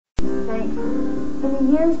sake. In the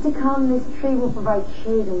years to come, this tree will provide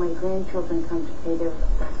shade when my grandchildren come to pay their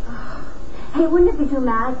respects. Hey, wouldn't it be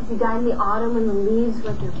dramatic if you died in the autumn when the leaves were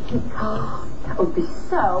at their peak color? That would be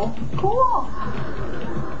so cool.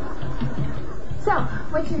 So,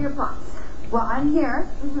 which are your plots? Well, I'm here,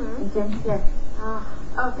 and Jim's here.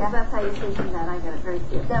 Okay, that's how you sleep in bed. I got it. Very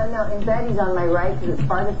cute. No, in bed he's on my right because it's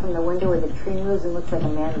farthest from the window where the tree moves and looks like a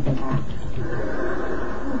man with an axe.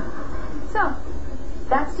 So,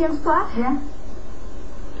 that's Jim's plot? Yeah.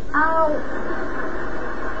 Oh.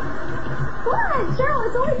 What? Cheryl,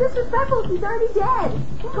 it's only disrespectful. He's already dead.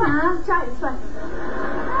 Come on, try it. It's fun.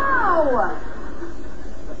 No!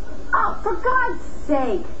 Oh, for God's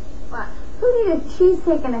sake. What? Who needed a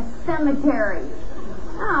cheesecake in a cemetery?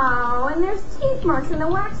 Oh, and there's teeth marks in the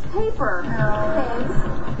wax paper. Thanks.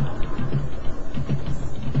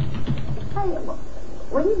 Hey,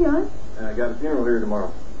 what are you doing? I got a funeral here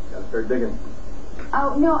tomorrow. Gotta start digging.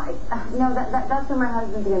 Oh, no, that's where my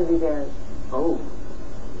husband's going to be buried. Oh,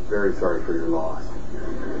 very sorry for your loss.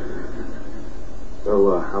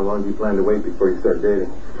 So, how long do you plan to wait before you start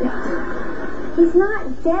dating? He's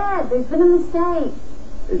not dead. There's been a mistake.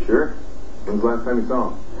 You sure? When's the last time you saw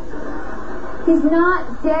him? He's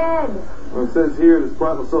not dead. Well, it says here this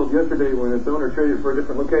plot was sold yesterday when its owner traded for a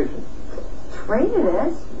different location. Traded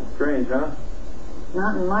it? Strange, huh?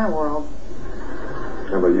 Not in my world.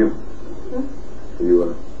 How about you? Are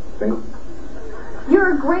you, single?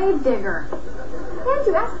 You're a grave digger.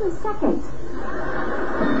 Andrew, ask him a second.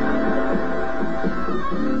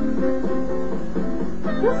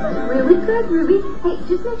 This is really good, Ruby. Hey,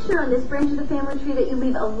 just make sure on this branch of the family tree that you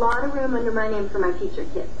leave a lot of room under my name for my future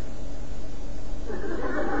kids.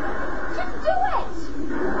 Just do it!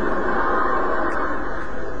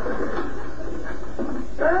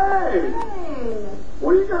 Hey!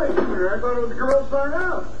 What are you guys doing here? I thought it was a girls' night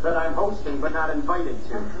out. That I'm hosting but not invited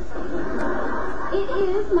to. It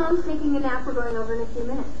is. Mom's taking a nap. We're going over in a few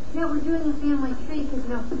minutes. No, we're doing a family tree because,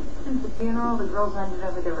 since the funeral, the girls wanted to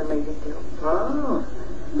know who they're related to. Oh.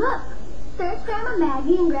 Look, there's Grandma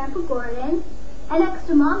Maggie and Grandpa Gordon. And next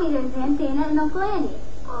to Mommy, there's Aunt Dana and Uncle Andy.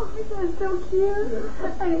 Oh, that's so cute.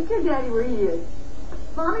 I didn't tell Daddy where he is.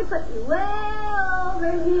 Mommy put you way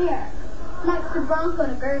over here, next to Bronco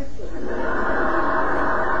and Gertie.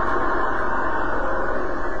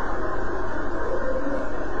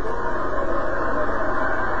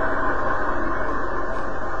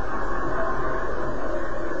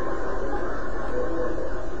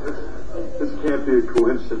 This can't be a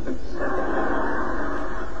coincidence.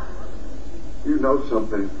 You know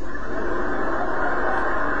something.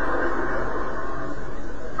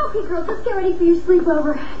 Okay, girls, let's get ready for your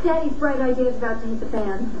sleepover. Daddy's bright idea is about to hit the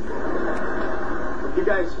fan. If you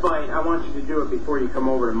guys fight, I want you to do it before you come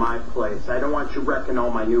over to my place. I don't want you wrecking all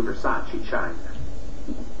my new Versace china.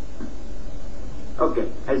 Okay,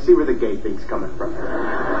 I see where the gay thing's coming from.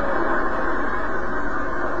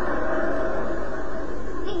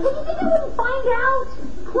 Did you think I wouldn't find out?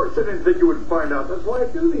 Of course I didn't think you would find out. That's why I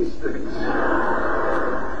do these things.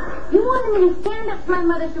 You wanted me to stand up for my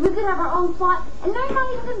mother so we could have our own plot, and now you're not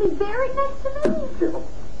even going to be buried next to me?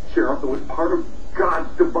 Cheryl, it was part of God's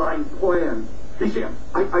divine plan. You see,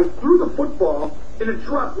 I threw the football and it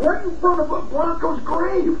dropped right in front of Bronco's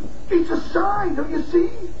grave. It's a sign, don't you see?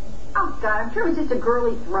 Oh, God, I'm sure it was just a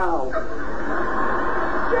girly throw.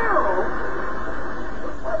 Cheryl!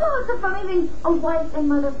 I know it's a funny thing, a wife and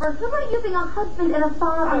mother first. What about you being a husband and a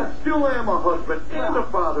father? I still am a husband and a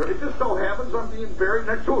father. It just so happens I'm being buried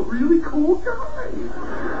next to a really cool guy.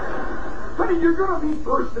 Honey, you're going to be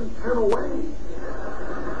first and 10 away.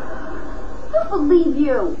 I don't believe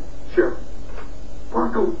you. Cheryl,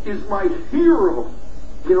 Bronco is my hero.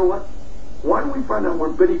 You know what? Why don't we find out where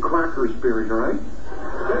Betty Crocker is buried, all right?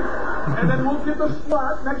 Okay? And then we'll get the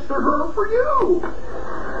slot next to her for you.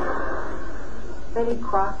 Betty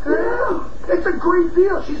Crocker? Yeah, it's a great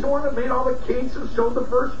deal. She's the one that made all the cakes and sewed the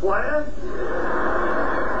first flag.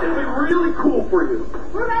 It'll be really cool for you.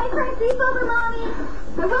 We're ready for a sleepover, Mommy.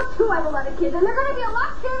 I will too. I have a lot of kids, and they're going to be a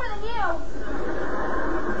lot cuter than you.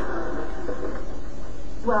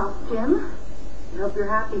 Well, Jim, I hope you're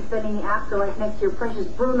happy spending the afterlife next to your precious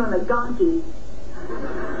Bruno the donkey.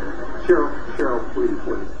 Cheryl, please.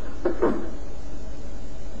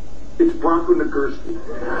 It's Bronco Nagurski.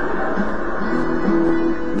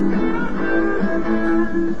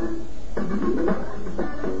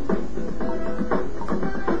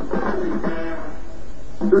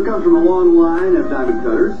 Here comes from a long line of diamond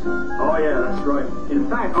cutters. Oh, yeah, that's right. In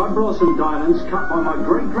fact, I brought some diamonds cut by my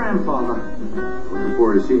great-grandfather. Looking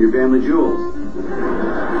forward to seeing your family jewels.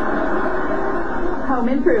 Home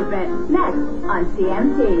Improvement, next on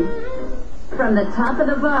CMT. From the top of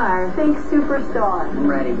the bar, think superstar. I'm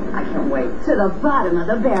ready. I can't wait. To the bottom of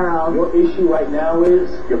the barrel. Your issue right now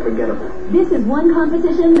is you're forgettable. This is one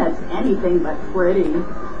competition that's anything but pretty.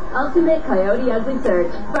 Ultimate Coyote Ugly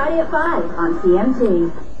Search, Friday at 5 on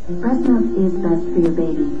CMT. Breast milk is best for your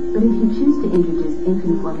baby, but if you choose to introduce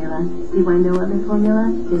infant formula, see why no other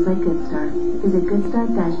formula is like Good Start. Visit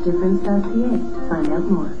goodstart-difference.ca to find out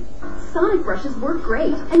more. Sonic brushes work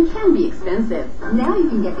great and can be expensive. Now you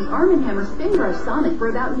can get the Arm & Hammer Spin Brush Sonic for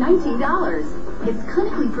about $19. It's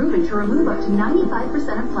clinically proven to remove up to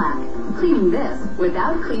 95% of plaque, cleaning this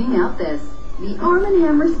without cleaning out this. The Arm &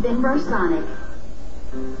 Hammer Spin Brush Sonic.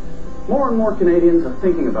 More and more Canadians are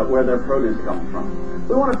thinking about where their produce comes from.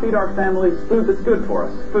 We want to feed our families food that's good for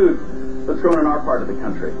us, food that's grown in our part of the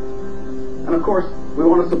country. And of course, we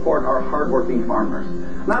want to support our hardworking farmers.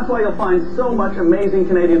 And that's why you'll find so much amazing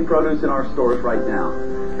Canadian produce in our stores right now.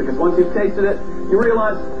 Because once you've tasted it, you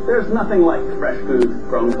realize there's nothing like fresh food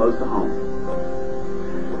grown close to home.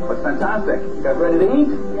 What's fantastic? You guys ready to eat?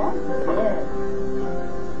 Yes.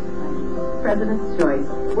 President's Choice.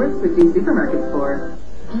 Worth switching supermarkets for.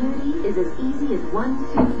 Beauty is as easy as 1,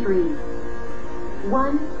 2, 3.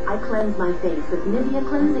 1. I cleanse my face with Nivea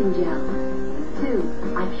Cleansing Gel.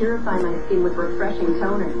 2. I purify my skin with refreshing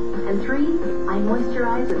toner. And 3. I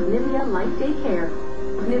moisturize with Nivea Light Day Care.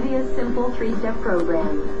 Nivea's simple 3-step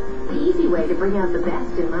program. The easy way to bring out the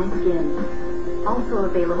best in my skin. Also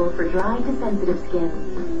available for dry to sensitive skin.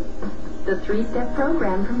 The 3-step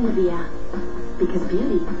program from Nivea. Because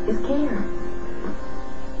beauty is care.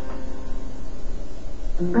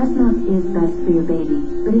 Breast milk is best for your baby,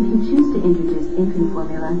 but if you choose to introduce infant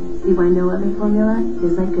formula, see why no other formula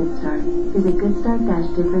is like Good Start. Visit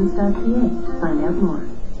goodstart-difference.ca to find out more.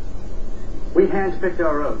 We handpicked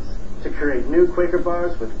our oats to create new Quaker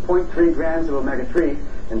bars with 0.3 grams of omega-3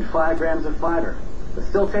 and 5 grams of fiber, but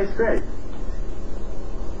still taste great.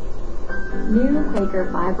 New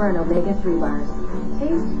Quaker Fiber and Omega-3 bars.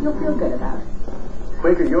 Taste you'll feel good about.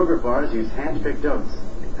 Quaker yogurt bars use hand-picked oats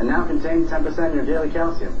and now contain 10% of your daily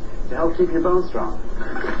calcium to help keep your bones strong.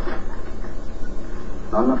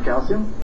 Not enough calcium?